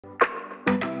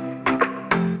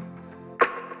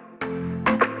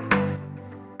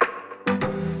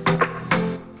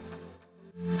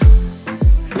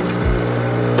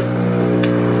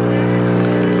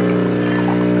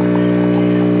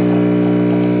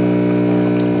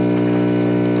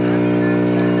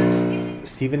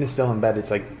Steven is still in bed. It's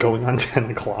like going on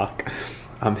 10 o'clock.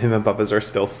 Him and Bubba's are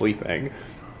still sleeping.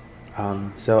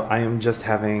 So I am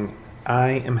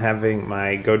having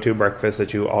my go-to breakfast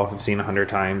that you all have seen 100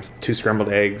 times. 2 scrambled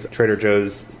eggs, Trader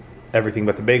Joe's, everything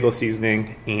but the bagel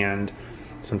seasoning, and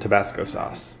some Tabasco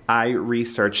sauce. I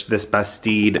researched this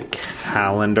Bastide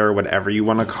calendar, whatever you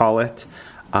want to call it.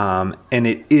 And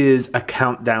it is a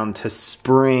countdown to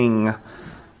spring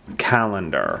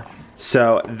calendar.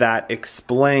 So that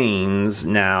explains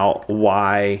now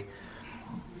why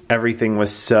everything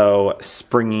was so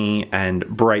springy and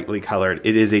brightly colored.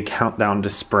 It is a countdown to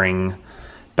spring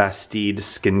Bastide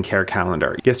skincare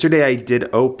calendar. Yesterday I did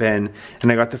open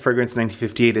and I got the fragrance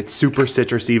 1958. It's super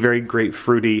citrusy, very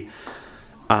grapefruity.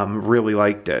 Really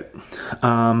liked it.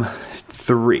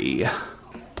 3.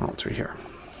 Oh, it's right here.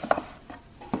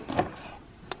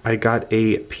 I got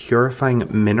a purifying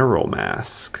mineral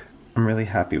mask. I'm really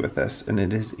happy with this, and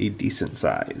it is a decent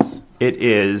size. It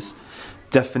is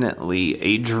definitely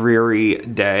a dreary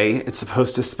day. It's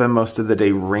supposed to spend most of the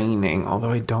day raining,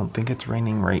 although I don't think it's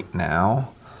raining right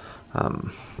now.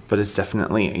 But it's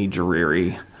definitely a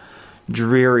dreary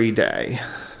day.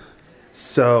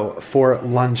 So for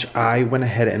lunch, I went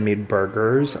ahead and made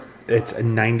burgers. It's a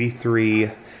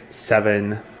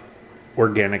 93.7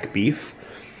 organic beef.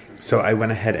 So I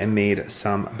went ahead and made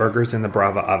some burgers in the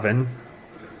Brava oven.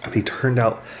 They turned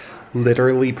out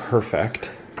literally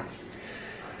perfect.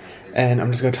 And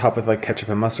I'm just gonna top with like ketchup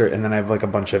and mustard, and then I have like a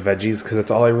bunch of veggies because that's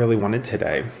all I really wanted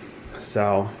today.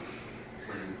 So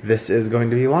this is going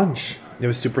to be lunch. It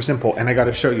was super simple, and I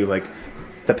gotta show you, like,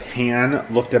 the pan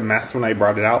looked a mess when I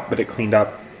brought it out, but it cleaned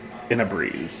up in a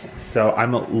breeze. So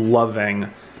I'm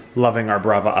loving our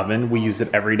Brava oven. We use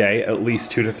it every day, at least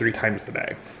 2 to 3 times a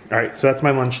day. All right, so that's my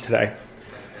lunch today.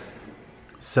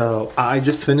 So I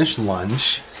just finished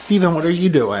lunch. Steven, what are you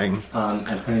doing? I'm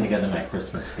putting together my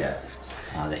Christmas gift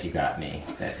that you got me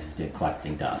that has been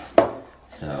collecting dust.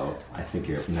 So I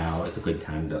figured now is a good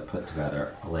time to put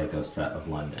together a Lego set of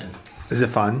London. Is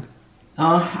it fun?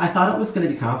 I thought it was going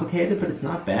to be complicated, but it's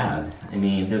not bad. I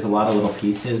mean, there's a lot of little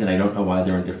pieces, and I don't know why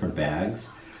they're in different bags.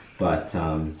 But,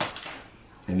 I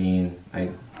mean,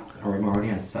 I'm already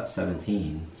on step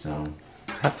 17, so...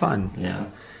 Have fun. Yeah.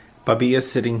 Bubby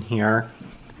is sitting here,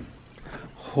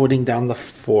 holding down the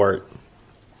fort.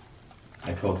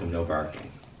 I told him no barking.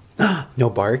 No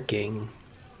barking.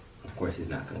 Of course he's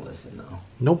not going to listen, though.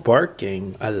 No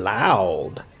barking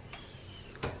allowed.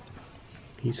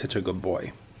 He's such a good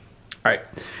boy. All right,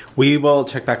 we will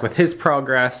check back with his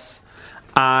progress.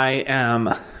 I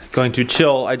am going to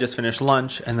chill. I just finished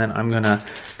lunch, and then I'm gonna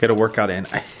get a workout in.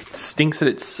 It stinks that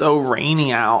it's so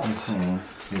rainy out.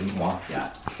 We didn't walk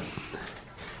yet.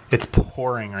 It's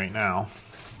pouring right now.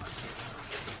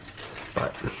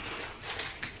 But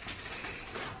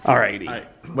alrighty. All right,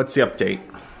 what's the update?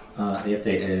 The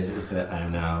update is that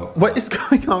I'm now... What is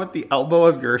going on with the elbow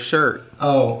of your shirt?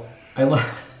 Oh,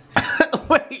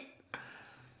 Wait.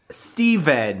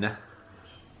 Steven.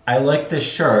 I like this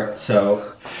shirt,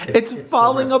 so... It's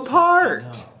falling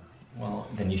apart. Well,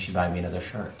 then you should buy me another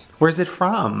shirt. Where's it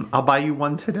from? I'll buy you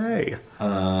one today.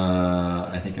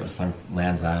 I think it was from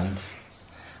Land's End.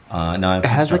 No, it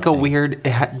has like a weird...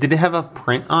 did it have a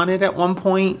print on it at one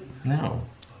point? No.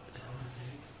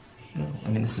 I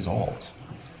mean, this is old.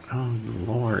 Oh,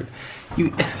 Lord.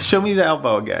 You show me the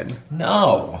elbow again.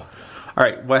 No. All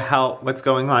right, what's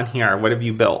going on here? What have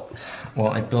you built? Well,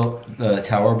 I built the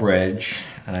Tower Bridge,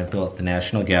 and I built the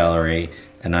National Gallery,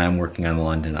 and I'm working on the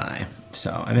London Eye.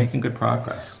 So I'm making good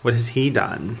progress. What has he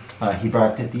done? He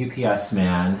barked at the UPS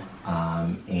man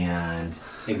and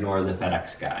ignored the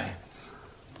FedEx guy.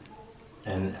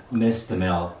 And missed the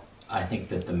mail. I think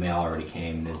that the mail already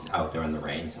came and is out there in the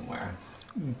rain somewhere.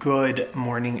 Good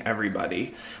morning,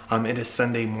 everybody. It is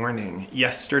Sunday morning.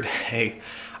 Yesterday,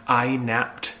 I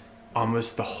napped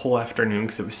almost the whole afternoon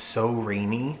because it was so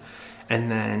rainy.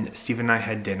 And then Steve and I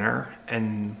had dinner,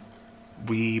 and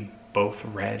we both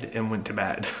read and went to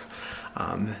bed.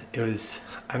 It was,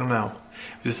 I don't know,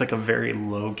 it was just like a very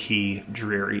low-key,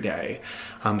 dreary day.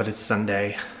 But it's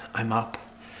Sunday, I'm up,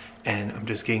 and I'm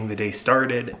just getting the day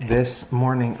started. This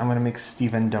morning, I'm gonna make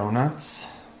Steven donuts.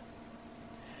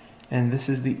 And this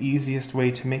is the easiest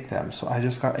way to make them. So I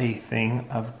just got a thing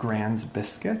of Grand's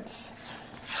biscuits.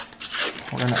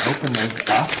 We're gonna open those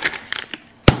up.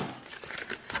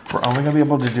 We're only gonna be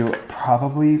able to do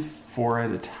probably 4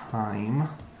 at a time. I'm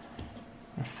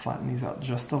gonna flatten these out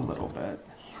just a little bit.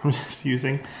 I'm just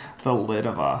using the lid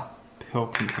of a pill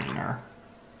container.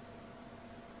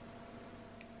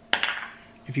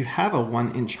 If you have a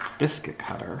 1-inch biscuit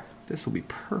cutter, this will be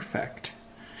perfect.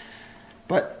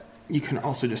 But you can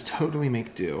also just totally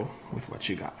make do with what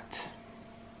you got.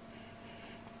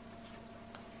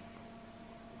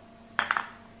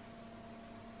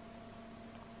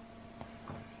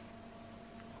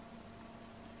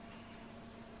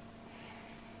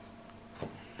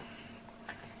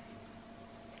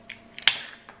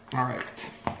 All right,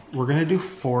 we're gonna do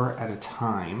 4 at a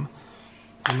time.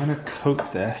 I'm gonna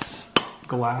coat this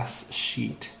glass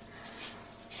sheet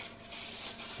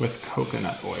with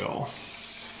coconut oil.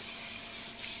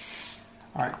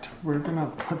 All right, we're gonna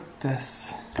put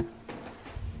this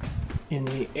in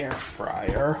the air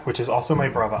fryer, which is also my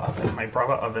Brava oven. My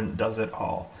Brava oven does it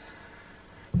all.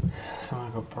 So I'm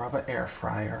gonna go Brava air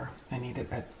fryer. I need it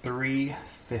at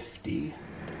 350.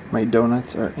 My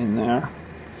donuts are in there.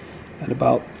 At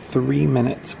about 3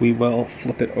 minutes, we will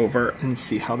flip it over and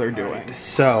see how they're doing. Right,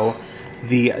 so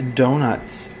the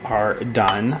donuts are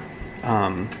done.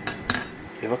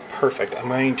 They look perfect. I'm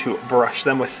going to brush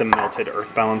them with some melted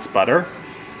Earth Balance butter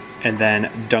and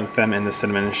then dunk them in the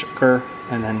cinnamon and sugar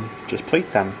and then just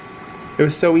plate them. It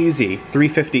was so easy.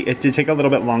 350. It did take a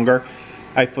little bit longer.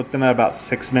 I flipped them at about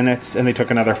 6 minutes and they took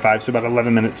another 5, so about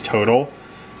 11 minutes total.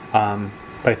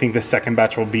 But I think the second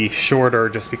batch will be shorter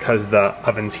just because the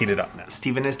oven's heated up now.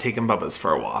 Steven has taken Bubba's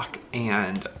for a walk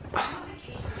and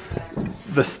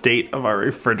the state of our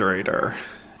refrigerator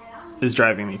is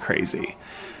driving me crazy.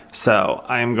 So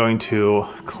I am going to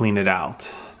clean it out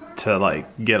to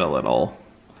like get a little,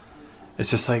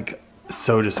 it's just like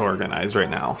so disorganized right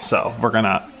now. So we're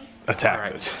gonna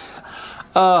attack it.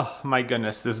 Oh my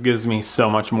goodness, this gives me so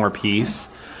much more peace.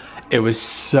 It was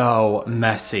so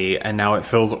messy and now it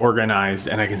feels organized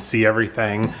and I can see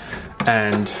everything,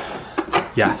 and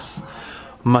yes,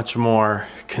 much more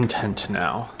content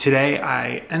now. Today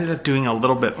I ended up doing a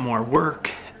little bit more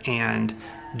work and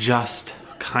just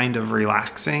kind of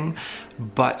relaxing,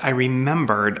 but I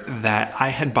remembered that I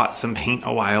had bought some paint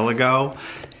a while ago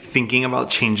thinking about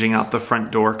changing out the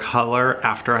front door color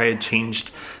after I had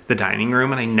changed the dining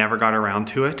room, and I never got around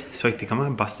to it. So I think I'm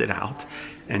gonna bust it out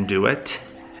and do it.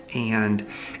 And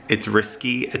it's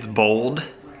risky, it's bold,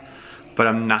 but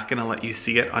I'm not gonna let you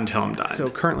see it until I'm done. So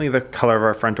currently the color of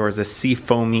our front door is a sea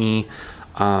foamy,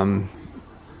 kind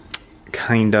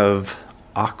of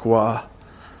aqua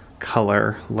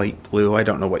color, light blue. I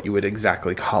don't know what you would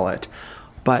exactly call it,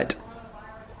 but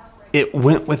it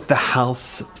went with the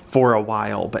house for a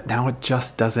while, but now it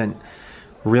just doesn't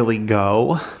really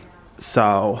go.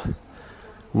 So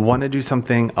want to do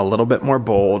something a little bit more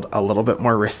bold, a little bit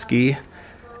more risky,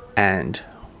 and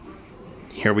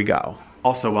here we go.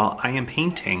 Also, while I am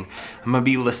painting, I'm gonna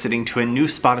be listening to a new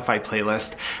Spotify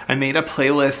playlist. I made a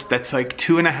playlist that's like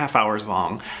 2.5 hours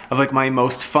long of like my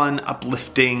most fun,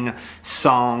 uplifting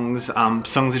songs,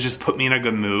 songs that just put me in a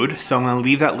good mood. So I'm gonna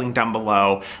leave that link down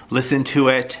below. Listen to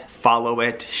it, follow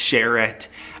it, share it,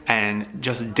 and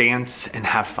just dance and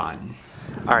have fun.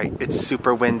 All right, it's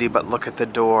super windy, but look at the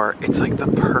door. It's like the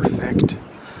perfect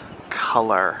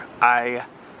color. I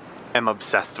am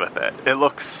obsessed with it. It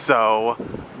looks so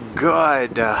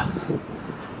good.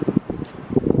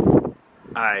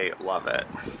 I love it.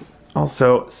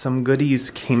 Also, some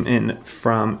goodies came in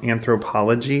from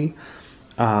Anthropologie.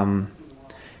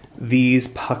 These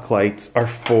puck lights are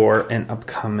for an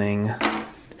upcoming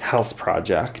house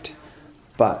project,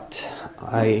 but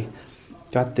I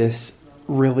got this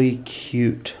really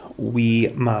cute wee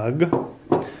mug.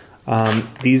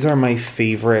 These are my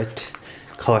favorite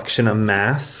collection of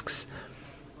masks.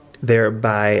 They're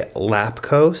by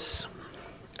Lapkos.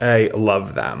 I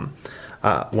love them.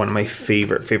 One of my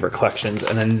favorite collections.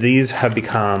 And then these have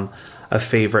become a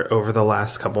favorite over the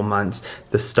last couple months.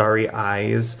 The Starry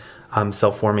Eyes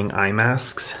self-forming eye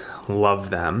masks. Love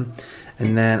them.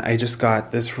 And then I just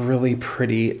got this really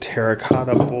pretty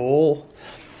terracotta bowl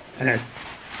and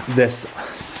this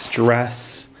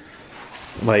stress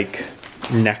like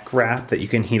neck wrap that you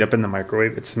can heat up in the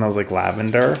microwave. It smells like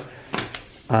lavender.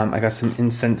 I got some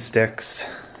incense sticks,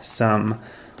 some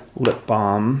lip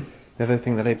balm. The other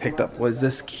thing that I picked up was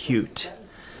this cute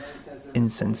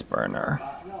incense burner.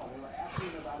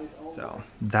 So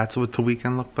that's what the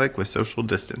weekend looked like with social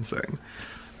distancing.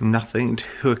 Nothing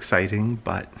too exciting,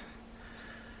 but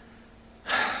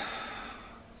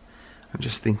I'm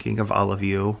just thinking of all of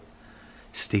you.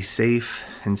 Stay safe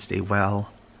and stay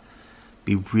well.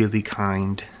 Be really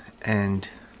kind, and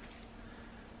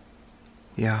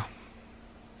yeah,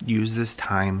 use this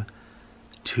time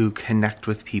to connect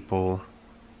with people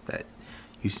that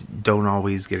you don't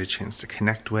always get a chance to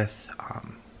connect with.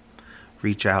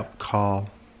 Reach out,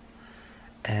 call,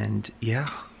 and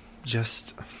yeah,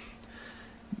 just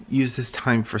use this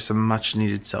time for some much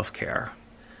needed self-care,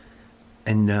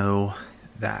 and know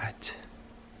that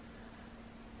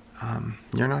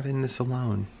you're not in this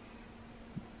alone.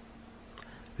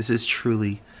 This is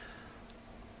truly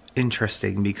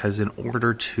interesting because in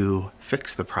order to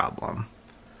fix the problem,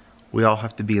 we all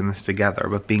have to be in this together,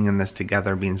 but being in this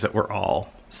together means that we're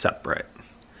all separate.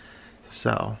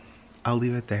 So I'll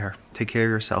leave it there. Take care of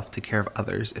yourself, take care of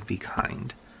others, and be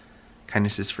kind.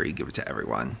 Kindness is free. Give it to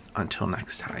everyone. Until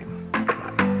next time.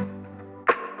 Bye.